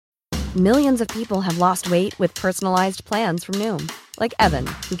Millions of people have lost weight with personalized plans from Noom. Like Evan,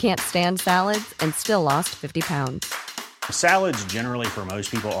 who can't stand salads and still lost 50 pounds. Salads generally for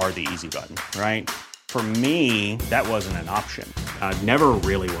most people are the easy button, right? For me, that wasn't an option. I never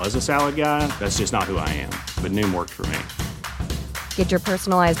really was a salad guy. That's just not who I am. But Noom worked for me. Get your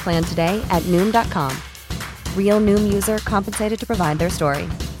personalized plan today at Noom.com. Real Noom user compensated to provide their story.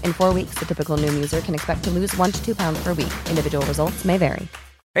 In 4 weeks, the typical Noom user can expect to lose 1 to 2 pounds per week. Individual results may vary.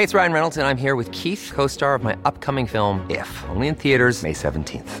 Hey, it's Ryan Reynolds, and I'm here with Keith, co-star of my upcoming film, If, only in theaters May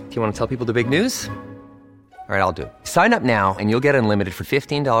 17th. Do you want to tell people the big news? All right, I'll do it. Sign up now and you'll get unlimited for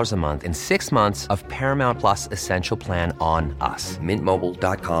 $15 a month and 6 months of Paramount Plus Essential Plan on us.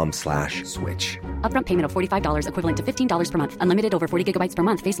 MintMobile.com/switch. Upfront payment of $45 equivalent to $15 per month. Unlimited over 40 gigabytes per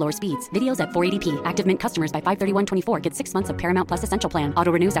month. Face lower speeds. Videos at 480p. Active Mint customers by 531.24 get 6 months of Paramount Plus Essential Plan.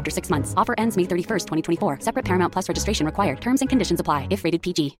 Auto renews after 6 months. Offer ends May 31st, 2024. Separate Paramount Plus registration required. Terms and conditions apply if rated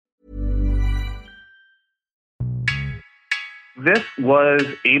PG. This was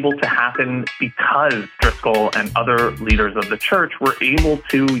able to happen because Driscoll and other leaders of the church were able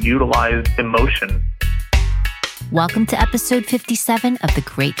to utilize emotion. Welcome to episode 57 of The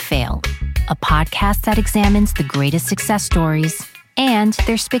Great Fail, a podcast that examines the greatest success stories and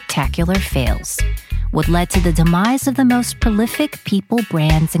their spectacular fails. What led to the demise of the most prolific people,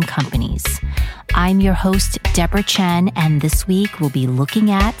 brands, and companies. I'm your host, Deborah Chen, and this week we'll be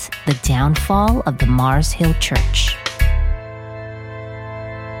looking at the downfall of the Mars Hill Church.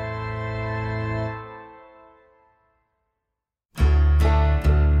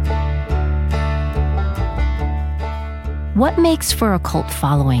 What makes for a cult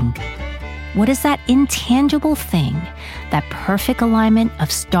following? What is that intangible thing, that perfect alignment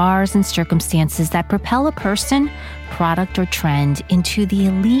of stars and circumstances that propel a person, product, or trend into the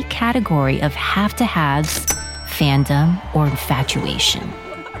elite category of have-to-haves, fandom, or infatuation?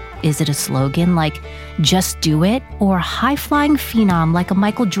 Is it a slogan like, just do it, or a high-flying phenom like a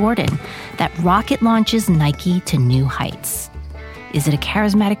Michael Jordan that rocket launches Nike to new heights? Is it a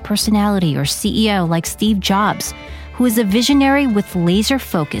charismatic personality or CEO like Steve Jobs, who is a visionary with laser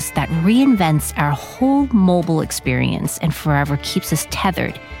focus that reinvents our whole mobile experience and forever keeps us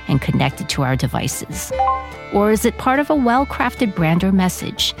tethered and connected to our devices? Or is it part of a well-crafted brand or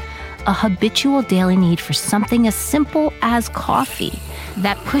message, a habitual daily need for something as simple as coffee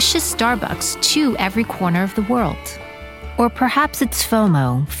that pushes Starbucks to every corner of the world? Or perhaps it's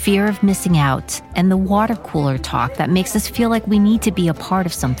FOMO, fear of missing out, and the water cooler talk that makes us feel like we need to be a part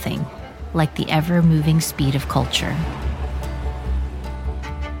of something, like the ever-moving speed of culture.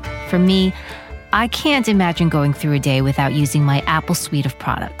 For me, I can't imagine going through a day without using my Apple suite of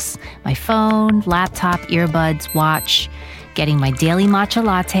products. My phone, laptop, earbuds, watch, getting my daily matcha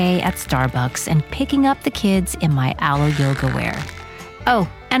latte at Starbucks, and picking up the kids in my Alo yoga wear. Oh,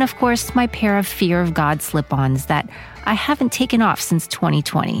 and of course, my pair of Fear of God slip-ons that I haven't taken off since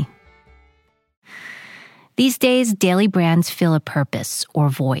 2020. These days, daily brands fill a purpose or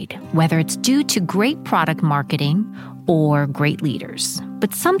void, whether it's due to great product marketing or great leaders.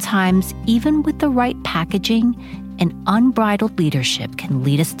 But sometimes, even with the right packaging, an unbridled leadership can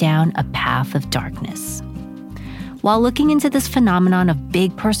lead us down a path of darkness. While looking into this phenomenon of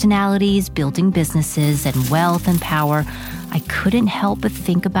big personalities building businesses and wealth and power, I couldn't help but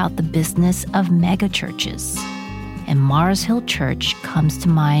think about the business of megachurches. And Mars Hill Church comes to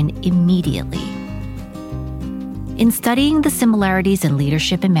mind immediately. In studying the similarities in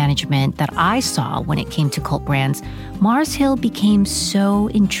leadership and management that I saw when it came to cult brands, Mars Hill became so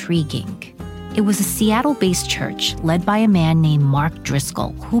intriguing. It was a Seattle-based church led by a man named Mark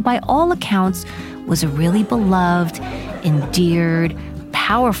Driscoll, who by all accounts was a really beloved, endeared,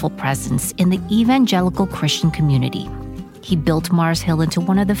 powerful presence in the evangelical Christian community. He built Mars Hill into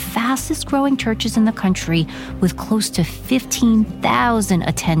one of the fastest growing churches in the country with close to 15,000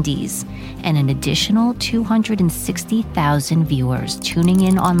 attendees and an additional 260,000 viewers tuning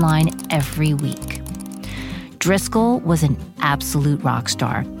in online every week. Driscoll was an absolute rock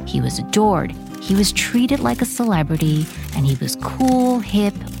star. He was adored, he was treated like a celebrity, and he was cool,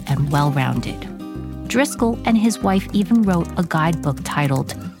 hip, and well-rounded. Driscoll and his wife even wrote a guidebook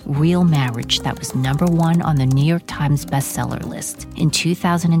titled Real Marriage that was #1 on the New York Times bestseller list in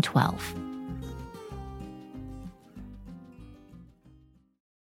 2012.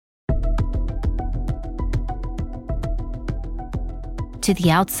 To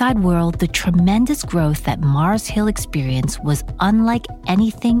the outside world, the tremendous growth that Mars Hill experienced was unlike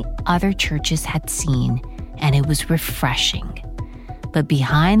anything other churches had seen, and it was refreshing. But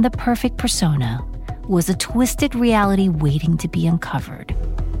behind the perfect persona was a twisted reality waiting to be uncovered.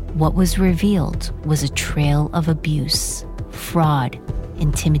 What was revealed was a trail of abuse, fraud,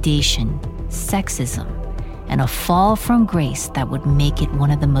 intimidation, sexism, and a fall from grace that would make it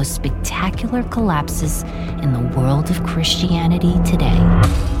one of the most spectacular collapses in the world of Christianity today.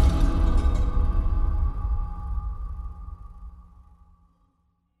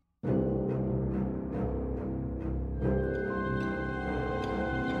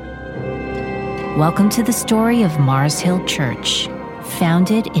 Welcome to the story of Mars Hill Church,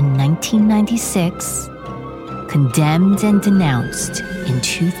 founded in 1996, condemned and denounced in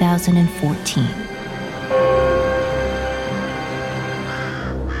 2014.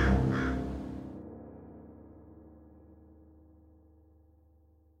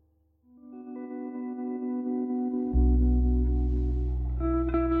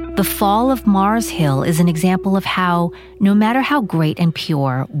 The fall of Mars Hill is an example of how, no matter how great and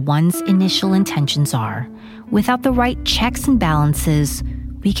pure one's initial intentions are, without the right checks and balances,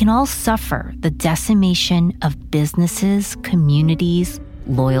 we can all suffer the decimation of businesses, communities,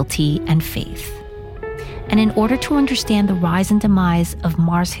 loyalty, and faith. And in order to understand the rise and demise of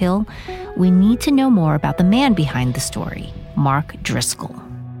Mars Hill, we need to know more about the man behind the story, Mark Driscoll.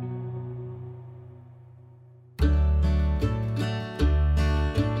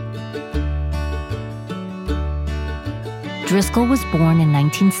 Driscoll was born in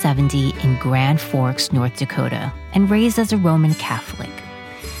 1970 in Grand Forks, North Dakota, and raised as a Roman Catholic.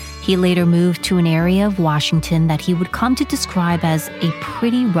 He later moved to an area of Washington that he would come to describe as a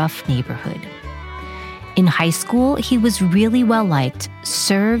pretty rough neighborhood. In high school, he was really well liked,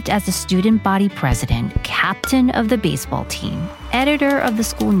 served as a student body president, captain of the baseball team, editor of the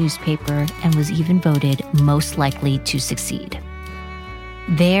school newspaper, and was even voted most likely to succeed.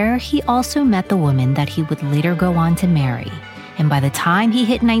 There, he also met the woman that he would later go on to marry, and by the time he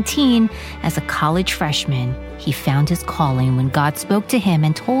hit 19, as a college freshman, he found his calling when God spoke to him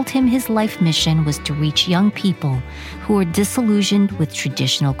and told him his life mission was to reach young people who were disillusioned with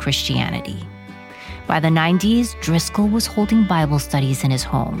traditional Christianity. By the 90s, Driscoll was holding Bible studies in his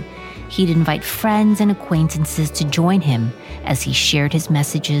home. He'd invite friends and acquaintances to join him as he shared his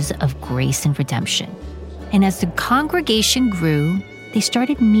messages of grace and redemption. And as the congregation grew, they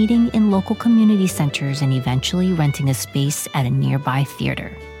started meeting in local community centers and eventually renting a space at a nearby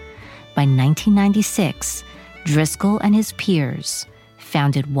theater. By 1996, Driscoll and his peers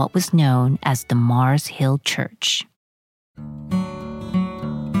founded what was known as the Mars Hill Church.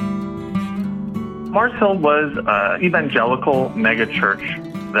 Mars Hill was an evangelical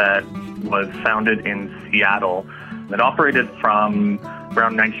megachurch that was founded in Seattle. It operated from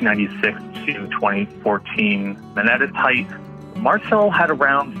around 1996 to 2014. And at its height, Mars Hill had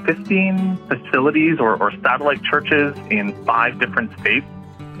around 15 facilities or satellite churches in 5 different states,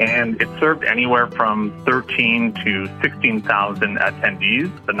 and it served anywhere from 13 to 16,000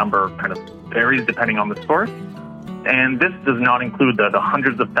 attendees. The number kind of varies depending on the source. And this does not include the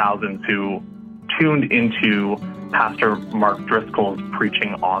hundreds of thousands who tuned into Pastor Mark Driscoll's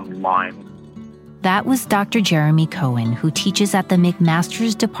preaching online. That was Dr. Jeremy Cohen, who teaches at the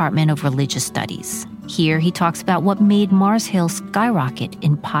McMaster's Department of Religious Studies. Here, he talks about what made Mars Hill skyrocket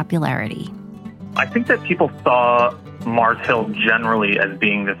in popularity. I think that people saw Mars Hill generally as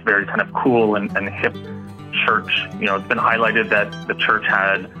being this very kind of cool and hip church. You know, it's been highlighted that the church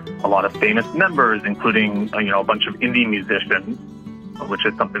had a lot of famous members, including, a bunch of indie musicians, which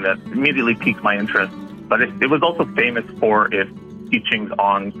is something that immediately piqued my interest. But it was also famous for its teachings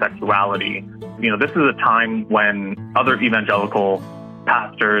on sexuality. This is a time when other evangelical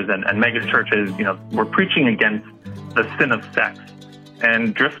pastors and mega churches, were preaching against the sin of sex.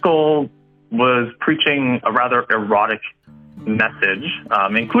 And Driscoll was preaching a rather erotic message,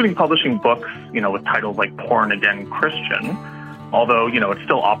 including publishing books, with titles like Porn Again Christian, although, it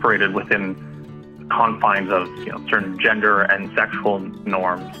still operated within confines of, certain gender and sexual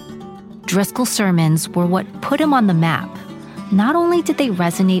norms. Driscoll's sermons were what put him on the map. Not only did they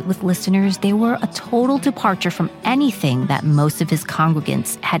resonate with listeners, they were a total departure from anything that most of his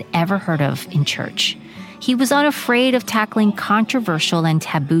congregants had ever heard of in church. He was unafraid of tackling controversial and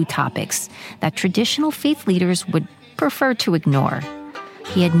taboo topics that traditional faith leaders would prefer to ignore.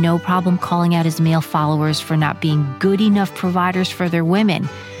 He had no problem calling out his male followers for not being good enough providers for their women,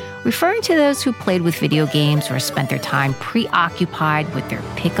 referring to those who played with video games or spent their time preoccupied with their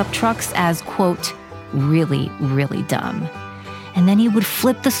pickup trucks as, quote, really, really dumb. And then he would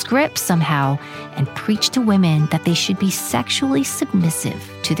flip the script somehow and preach to women that they should be sexually submissive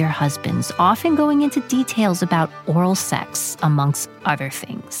to their husbands, often going into details about oral sex, amongst other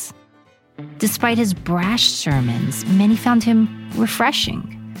things. Despite his brash sermons, many found him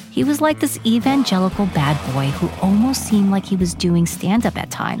refreshing. He was like this evangelical bad boy who almost seemed like he was doing stand-up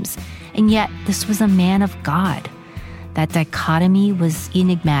at times, and yet this was a man of God. That dichotomy was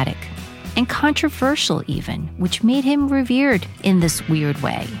enigmatic and controversial even, which made him revered in this weird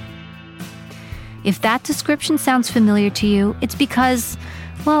way. If that description sounds familiar to you, it's because,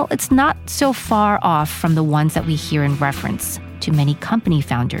 well, it's not so far off from the ones that we hear in reference to many company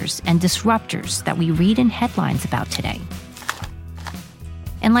founders and disruptors that we read in headlines about today.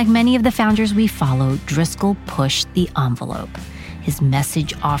 And like many of the founders we follow, Driscoll pushed the envelope. His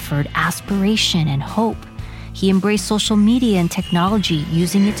message offered aspiration and hope. He embraced social media and technology,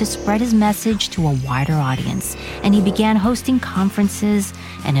 using it to spread his message to a wider audience. And he began hosting conferences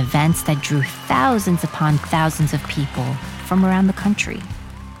and events that drew thousands upon thousands of people from around the country.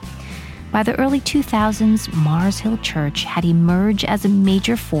 By the early 2000s, Mars Hill Church had emerged as a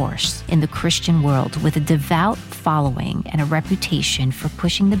major force in the Christian world with a devout following and a reputation for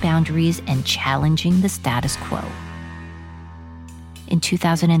pushing the boundaries and challenging the status quo. In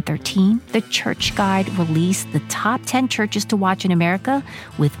 2013, the Church Guide released the top 10 churches to watch in America,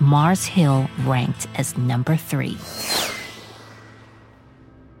 with Mars Hill ranked as number 3.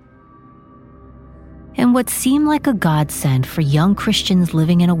 And what seemed like a godsend for young Christians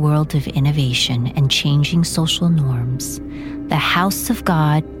living in a world of innovation and changing social norms, the house of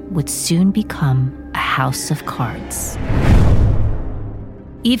God would soon become a house of cards.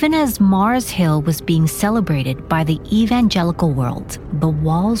 Even as Mars Hill was being celebrated by the evangelical world, the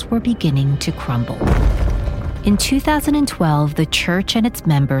walls were beginning to crumble. In 2012, the church and its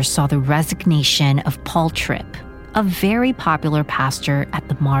members saw the resignation of Paul Tripp, a very popular pastor at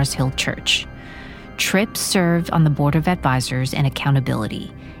the Mars Hill Church. Tripp served on the board of advisors and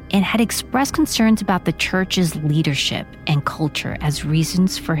accountability and had expressed concerns about the church's leadership and culture as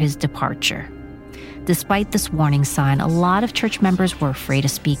reasons for his departure. Despite this warning sign, a lot of church members were afraid to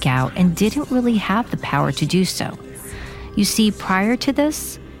speak out and didn't really have the power to do so. You see, prior to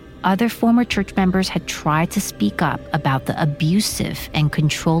this, other former church members had tried to speak up about the abusive and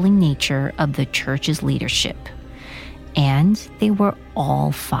controlling nature of the church's leadership, and they were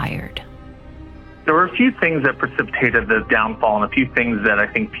all fired. There were a few things that precipitated the downfall, and a few things that I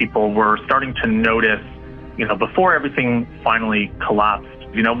think people were starting to notice, before everything finally collapsed.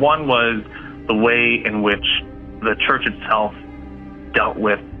 One was the way in which the church itself dealt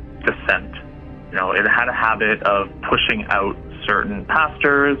with dissent. It had a habit of pushing out certain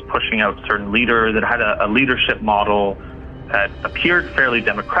pastors, pushing out certain leaders. It had a leadership model that appeared fairly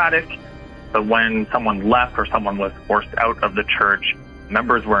democratic, but when someone left or someone was forced out of the church,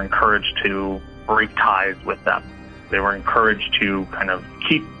 members were encouraged to break ties with them. They were encouraged to kind of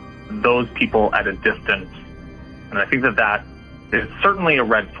keep those people at a distance. And I think that is certainly a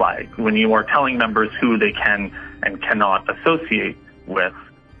red flag when you are telling members who they can and cannot associate with.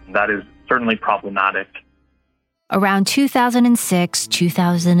 That is certainly problematic. Around 2006,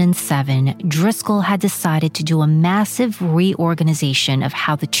 2007, Driscoll had decided to do a massive reorganization of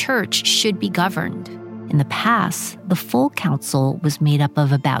how the church should be governed. In the past, the full council was made up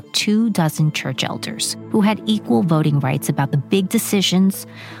of about 24 church elders who had equal voting rights about the big decisions,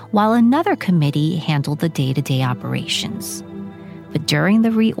 while another committee handled the day-to-day operations. But during the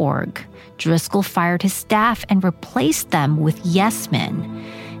reorg, Driscoll fired his staff and replaced them with yes men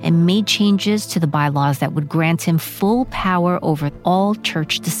and made changes to the bylaws that would grant him full power over all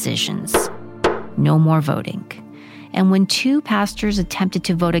church decisions. No more voting. And when 2 pastors attempted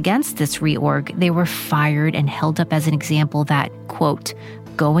to vote against this reorg, they were fired and held up as an example that, quote,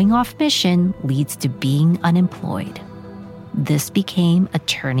 going off mission leads to being unemployed. This became a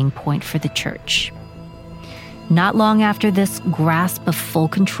turning point for the church. Not long after this grasp of full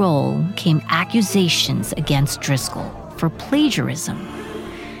control came accusations against Driscoll for plagiarism.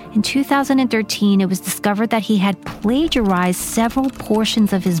 In 2013, it was discovered that he had plagiarized several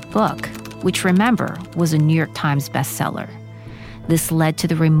portions of his book, which, remember, was a New York Times bestseller. This led to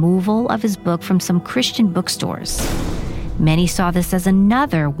the removal of his book from some Christian bookstores. Many saw this as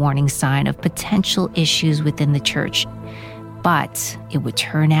another warning sign of potential issues within the church, but it would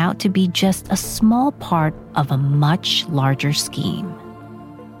turn out to be just a small part of a much larger scheme.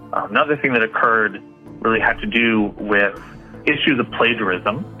 Another thing that occurred really had to do with issues of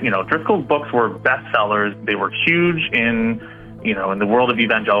plagiarism. Driscoll's books were bestsellers. They were huge in the world of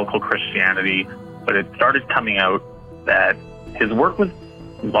evangelical Christianity, but it started coming out that his work was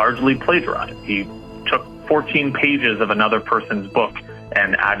largely plagiarized. He took 14 pages of another person's book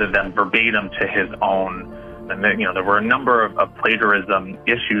and added them verbatim to his own. And then, there were a number of plagiarism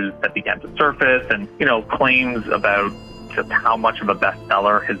issues that began to surface, and, claims about just how much of a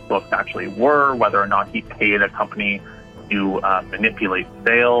bestseller his books actually were, whether or not he paid a company to manipulate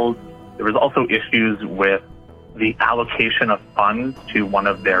sales. There was also issues with the allocation of funds to one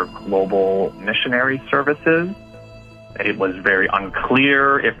of their global missionary services. It was very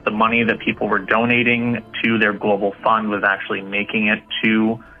unclear if the money that people were donating to their global fund was actually making it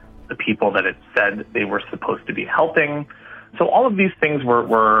to the people that it said they were supposed to be helping. So all of these things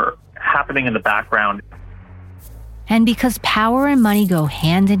were happening in the background. And because power and money go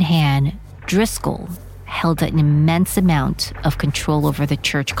hand in hand, Driscoll held an immense amount of control over the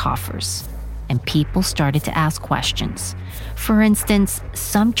church coffers, and people started to ask questions. For instance,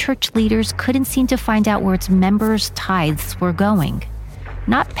 some church leaders couldn't seem to find out where its members' tithes were going.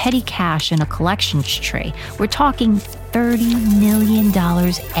 Not petty cash in a collections tray. We're talking $30 million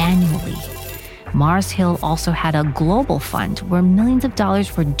annually. Mars Hill also had a global fund where millions of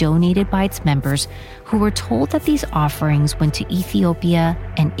dollars were donated by its members, who were told that these offerings went to Ethiopia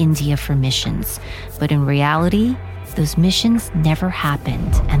and India for missions. But in reality, those missions never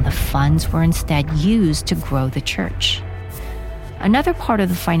happened, and the funds were instead used to grow the church. Another part of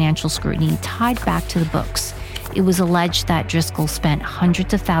the financial scrutiny tied back to the books. It was alleged that Driscoll spent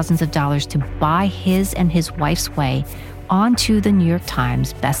hundreds of thousands of dollars to buy his and his wife's way onto the New York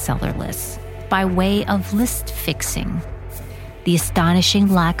Times bestseller list by way of list fixing. The astonishing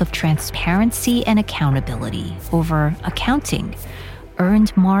lack of transparency and accountability over accounting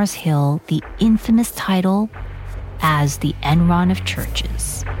earned Mars Hill the infamous title as the Enron of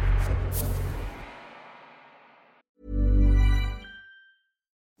churches.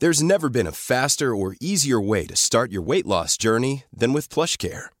 There's never been a faster or easier way to start your weight loss journey than with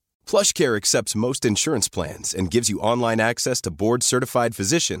PlushCare. PlushCare accepts most insurance plans and gives you online access to board-certified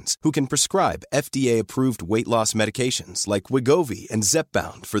physicians who can prescribe FDA-approved weight loss medications like Wegovy and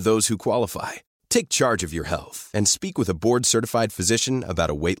Zepbound for those who qualify. Take charge of your health and speak with a board-certified physician about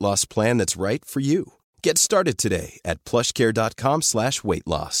a weight loss plan that's right for you. Get started today at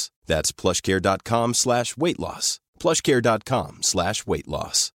plushcare.com/weightloss. That's plushcare.com/weightloss.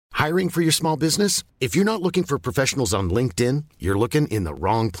 plushcare.com/weightloss. Hiring for your small business? If you're not looking for professionals on LinkedIn, you're looking in the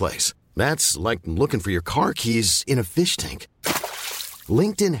wrong place. That's like looking for your car keys in a fish tank.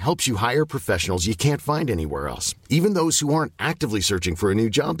 LinkedIn helps you hire professionals you can't find anywhere else, even those who aren't actively searching for a new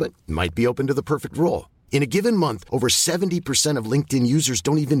job but might be open to the perfect role. In a given month, over 70% of LinkedIn users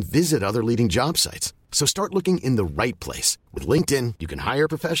don't even visit other leading job sites. So start looking in the right place. With LinkedIn, you can hire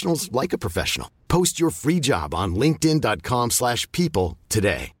professionals like a professional. Post your free job on linkedin.com/people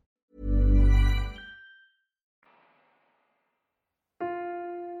today.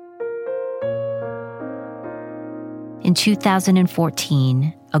 In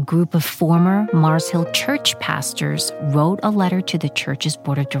 2014, a group of former Mars Hill church pastors wrote a letter to the church's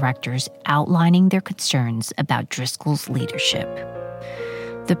board of directors outlining their concerns about Driscoll's leadership.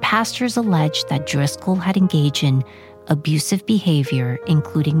 The pastors alleged that Driscoll had engaged in abusive behavior,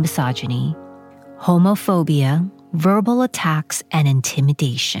 including misogyny, homophobia, verbal attacks, and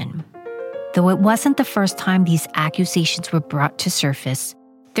intimidation. Though it wasn't the first time these accusations were brought to surface,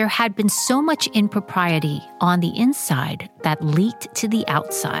 there had been so much impropriety on the inside that leaked to the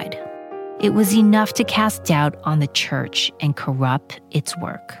outside. It was enough to cast doubt on the church and corrupt its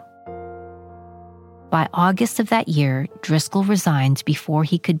work. By August of that year, Driscoll resigned before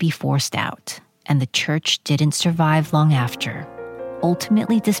he could be forced out, and the church didn't survive long after,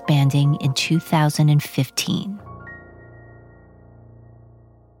 ultimately disbanding in 2015.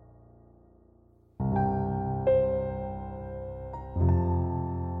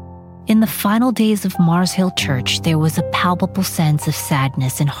 In the final days of Mars Hill Church, there was a palpable sense of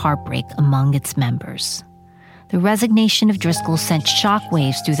sadness and heartbreak among its members. The resignation of Driscoll sent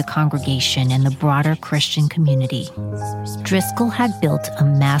shockwaves through the congregation and the broader Christian community. Driscoll had built a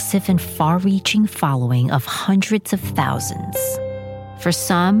massive and far-reaching following of hundreds of thousands. For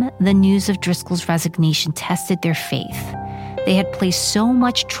some, the news of Driscoll's resignation tested their faith. They had placed so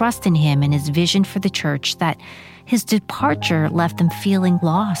much trust in him and his vision for the church that his departure left them feeling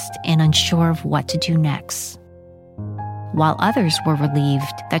lost and unsure of what to do next. While others were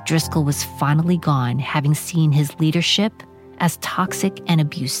relieved that Driscoll was finally gone, having seen his leadership as toxic and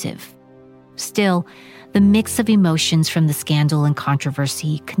abusive. Still, the mix of emotions from the scandal and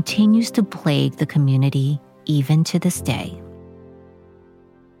controversy continues to plague the community even to this day.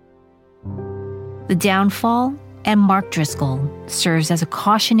 The downfall and Mark Driscoll serves as a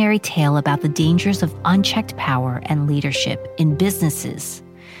cautionary tale about the dangers of unchecked power and leadership in businesses,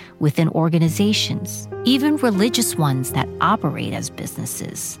 within organizations, even religious ones that operate as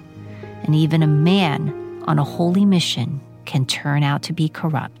businesses. And even a man on a holy mission can turn out to be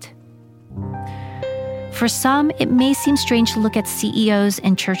corrupt. For some, it may seem strange to look at CEOs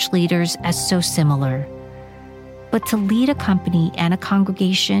and church leaders as so similar. But to lead a company and a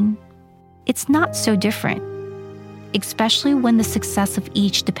congregation, it's not so different. Especially when the success of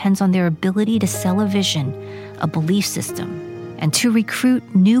each depends on their ability to sell a vision, a belief system and to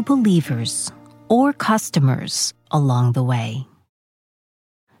recruit new believers or customers along the way.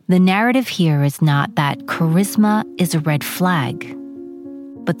 The narrative here is not that charisma is a red flag,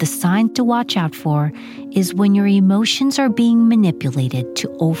 but the sign to watch out for is when your emotions are being manipulated to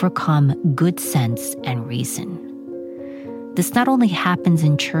overcome good sense and reason. This not only happens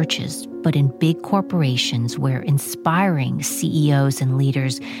in churches, but in big corporations where inspiring CEOs and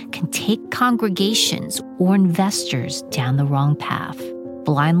leaders can take congregations or investors down the wrong path,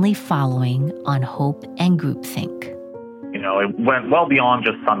 blindly following on hope and groupthink. It went well beyond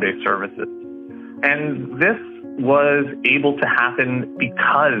just Sunday services. And this was able to happen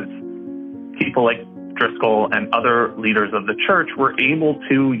because people like Driscoll and other leaders of the church were able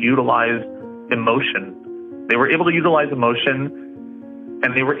to utilize emotion. They were able to utilize emotion,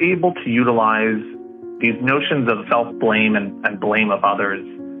 and they were able to utilize these notions of self-blame and blame of others,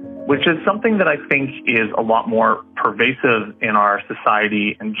 which is something that I think is a lot more pervasive in our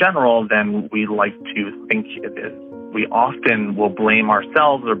society in general than we like to think it is. We often will blame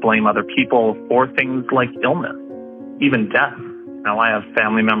ourselves or blame other people for things like illness, even death. Now, I have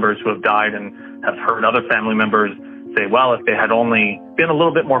family members who have died and have heard other family members say, well, if they had only been a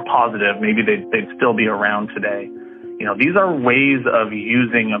little bit more positive, maybe they'd still be around today. These are ways of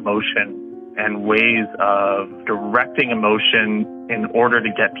using emotion and ways of directing emotion in order to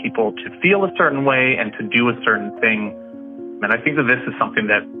get people to feel a certain way and to do a certain thing. And I think that this is something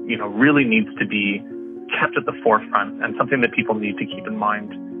that, really needs to be kept at the forefront and something that people need to keep in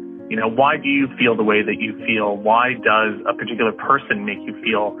mind. Why do you feel the way that you feel? Why does a particular person make you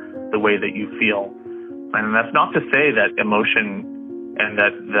feel the way that you feel? And that's not to say that emotion and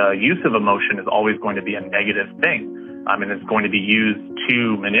that the use of emotion is always going to be a negative thing. It's going to be used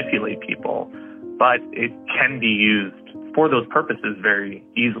to manipulate people, but it can be used for those purposes very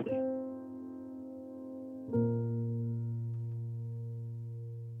easily.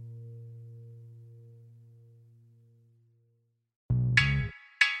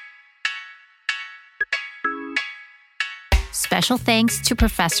 Special thanks to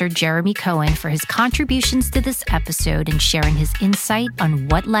Professor Jeremy Cohen for his contributions to this episode and sharing his insight on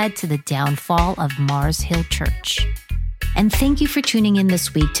what led to the downfall of Mars Hill Church. And thank you for tuning in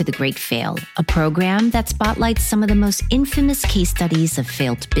this week to The Great Fail, a program that spotlights some of the most infamous case studies of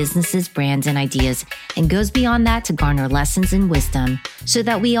failed businesses, brands, and ideas, and goes beyond that to garner lessons and wisdom so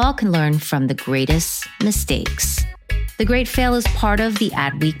that we all can learn from the greatest mistakes. The Great Fail is part of the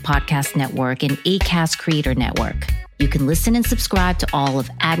Adweek Podcast Network and Acast Creator Network. You can listen and subscribe to all of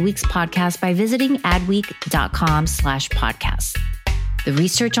Adweek's podcasts by visiting adweek.com/podcast. The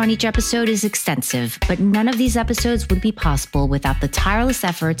research on each episode is extensive, but none of these episodes would be possible without the tireless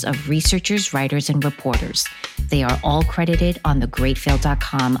efforts of researchers, writers, and reporters. They are all credited on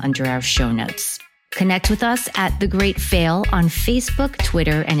thegreatfail.com under our show notes. Connect with us at The Great Fail on Facebook,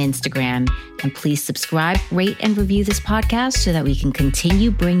 Twitter, and Instagram. And please subscribe, rate, and review this podcast so that we can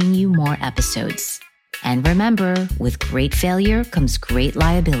continue bringing you more episodes. And remember, with great failure comes great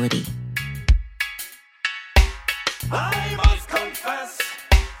liability. I must confess,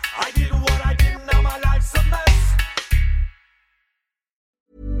 I did what I did, now my life's a mess.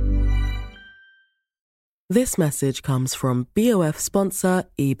 This message comes from BOF sponsor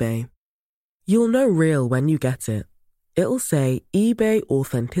eBay. You'll know real when you get it. It'll say eBay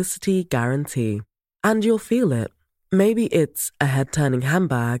Authenticity Guarantee. And you'll feel it. Maybe it's a head-turning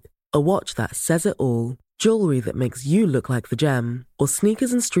handbag, a watch that says it all, jewelry that makes you look like the gem, or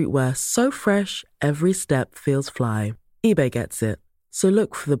sneakers and streetwear so fresh every step feels fly. eBay gets it. So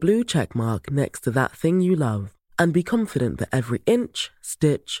look for the blue check mark next to that thing you love and be confident that every inch,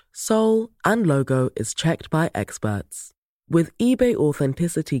 stitch, sole, and logo is checked by experts. With eBay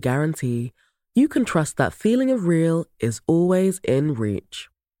Authenticity Guarantee, you can trust that feeling of real is always in reach.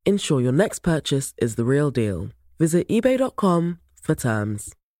 Ensure your next purchase is the real deal. Visit ebay.com for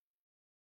terms.